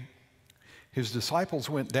came, his disciples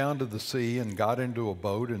went down to the sea and got into a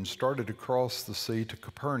boat and started to cross the sea to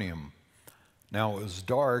Capernaum. Now it was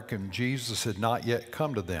dark, and Jesus had not yet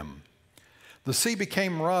come to them. The sea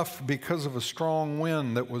became rough because of a strong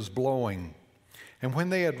wind that was blowing. And when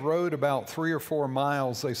they had rowed about 3 or 4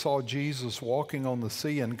 miles, they saw Jesus walking on the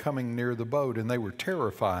sea and coming near the boat, and they were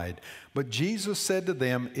terrified. But Jesus said to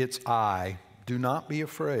them, "It's I. Do not be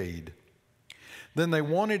afraid." Then they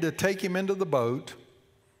wanted to take him into the boat,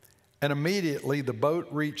 and immediately the boat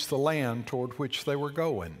reached the land toward which they were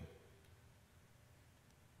going.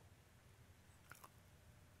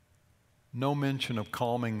 No mention of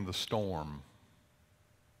calming the storm.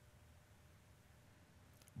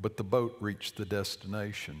 But the boat reached the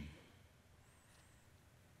destination.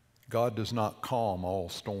 God does not calm all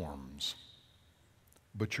storms,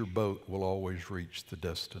 but your boat will always reach the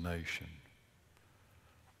destination.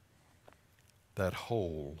 That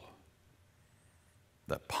whole,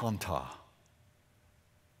 that panta,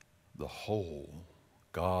 the whole,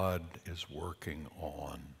 God is working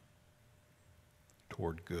on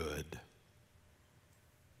toward good.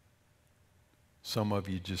 Some of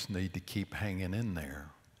you just need to keep hanging in there,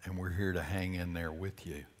 and we're here to hang in there with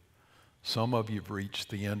you. Some of you have reached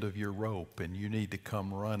the end of your rope, and you need to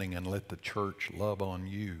come running and let the church love on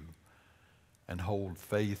you and hold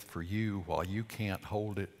faith for you while you can't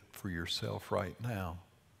hold it for yourself right now.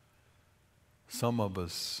 Some of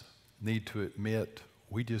us need to admit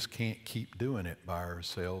we just can't keep doing it by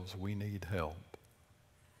ourselves. We need help.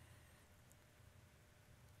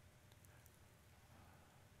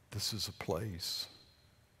 This is a place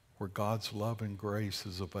where God's love and grace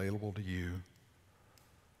is available to you,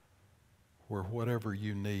 where whatever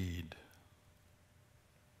you need,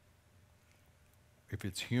 if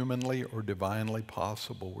it's humanly or divinely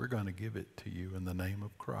possible, we're going to give it to you in the name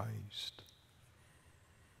of Christ.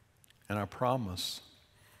 And I promise,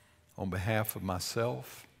 on behalf of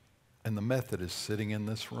myself and the Methodists sitting in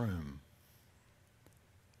this room,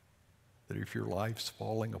 that if your life's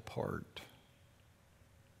falling apart,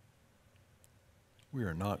 we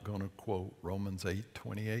are not going to quote Romans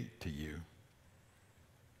 8:28 to you.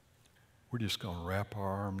 We're just going to wrap our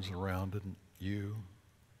arms around you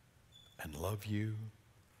and love you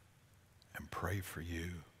and pray for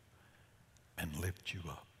you and lift you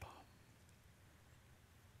up.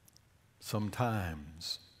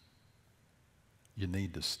 Sometimes you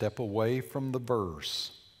need to step away from the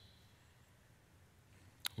verse.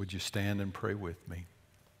 Would you stand and pray with me?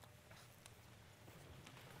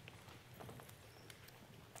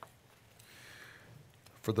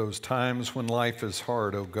 For those times when life is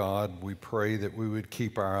hard, oh God, we pray that we would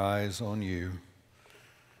keep our eyes on you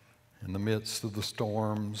in the midst of the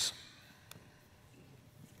storms,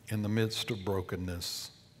 in the midst of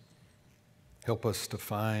brokenness. Help us to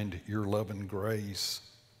find your love and grace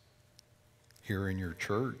here in your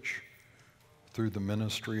church, through the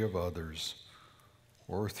ministry of others,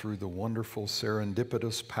 or through the wonderful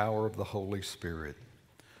serendipitous power of the Holy Spirit.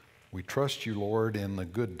 We trust you, Lord, in the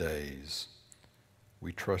good days.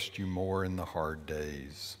 We trust you more in the hard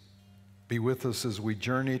days. Be with us as we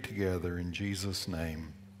journey together in Jesus'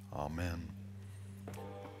 name. Amen.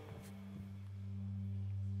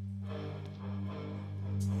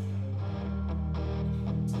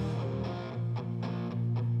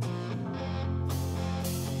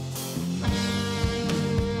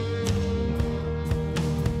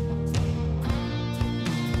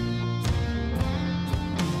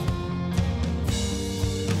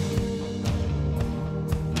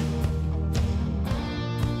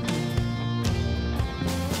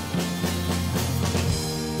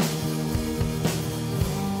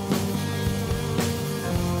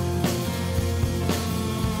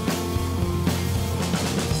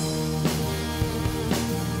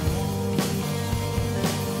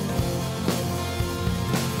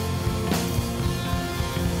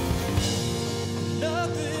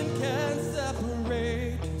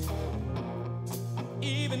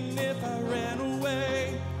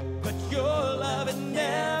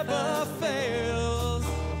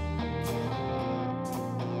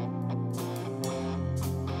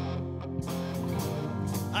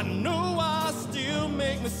 I know I still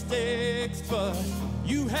make mistakes, but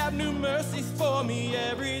you have new mercies for me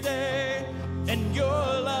every day, and your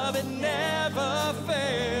love, it never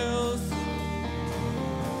fails.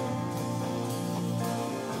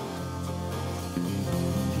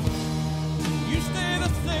 You stay the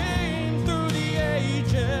same through the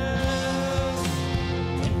ages,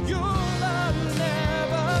 and your love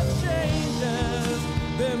never changes.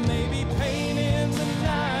 There may be pain in the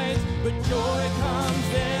night, but joy comes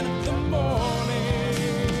in the morning.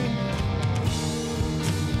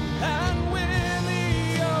 And when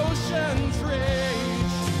the oceans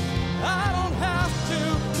rage, I don't have to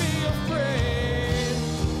be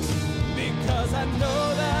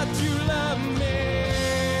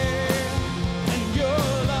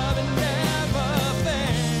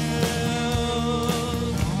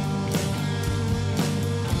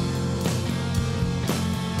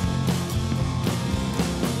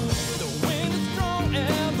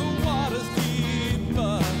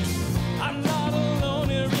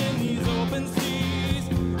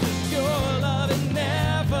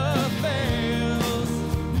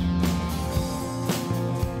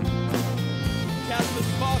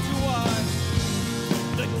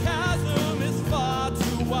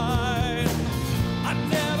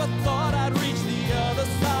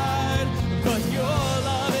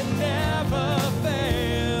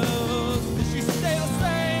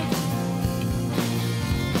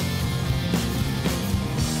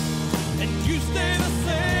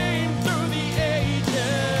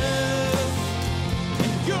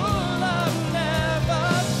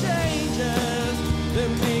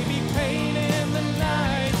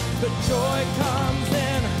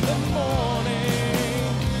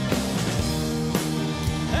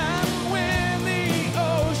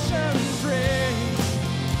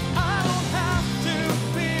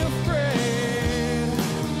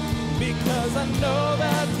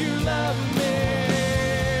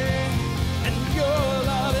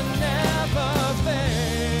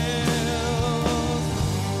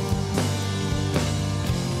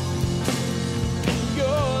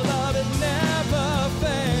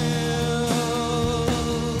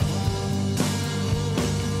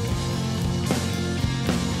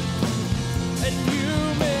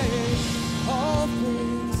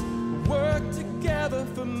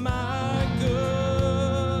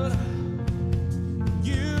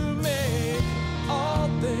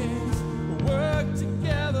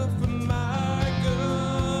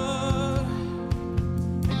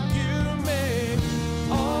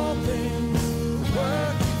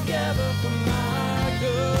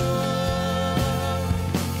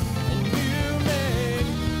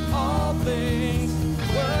things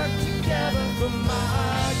work together for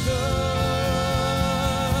my good.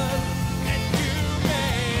 And you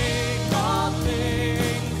make all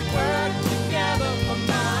things work together for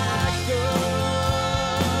my good.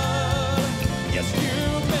 Yes, you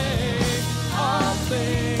make all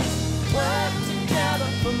things work together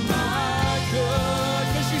for my good.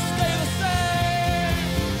 'Cause you stay the same,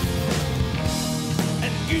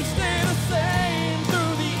 and you stay the same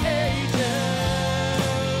through the ages,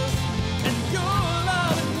 and your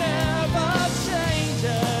love it never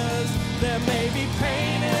changes. There may be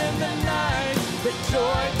pain in the night, but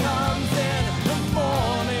joy comes in the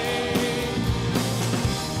morning.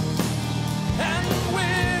 And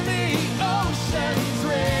when the oceans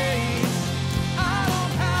rage, I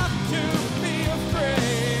don't have to be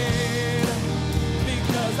afraid,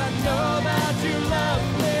 because I know that you love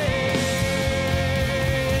me.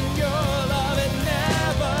 And your love it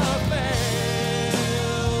never fails.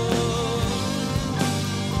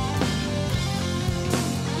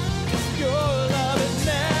 Your love it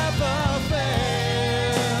never fails.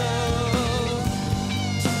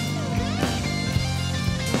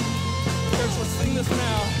 Church, let's sing this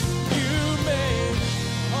now. You make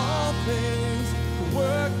all things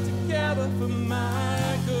work together for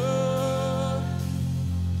my good.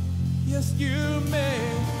 Yes, you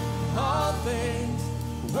make all things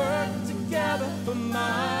work together for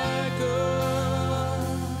my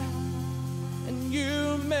good. And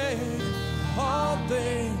you make all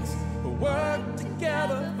things work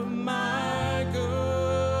together for my good.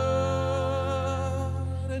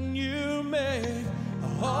 And you make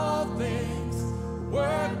all things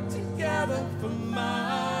work together for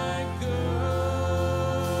my good.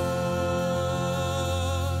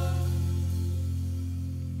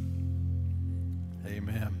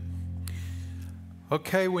 Amen.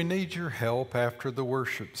 Okay, we need your help after the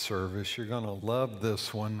worship service. You're going to love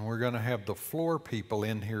this one. We're going to have the floor people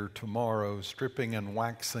in here tomorrow stripping and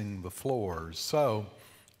waxing the floors. So,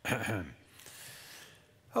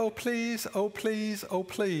 oh please, oh please, oh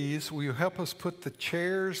please, will you help us put the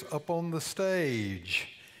chairs up on the stage?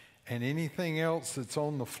 And anything else that's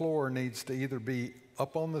on the floor needs to either be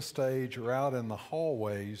up on the stage or out in the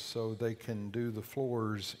hallways so they can do the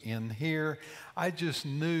floors in here. I just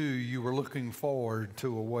knew you were looking forward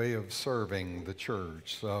to a way of serving the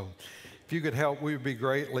church. So if you could help, we would be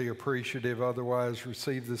greatly appreciative. Otherwise,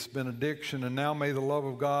 receive this benediction. And now may the love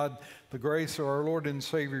of God, the grace of our Lord and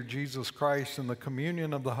Savior Jesus Christ, and the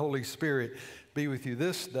communion of the Holy Spirit be with you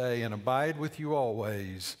this day and abide with you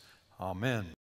always. Amen.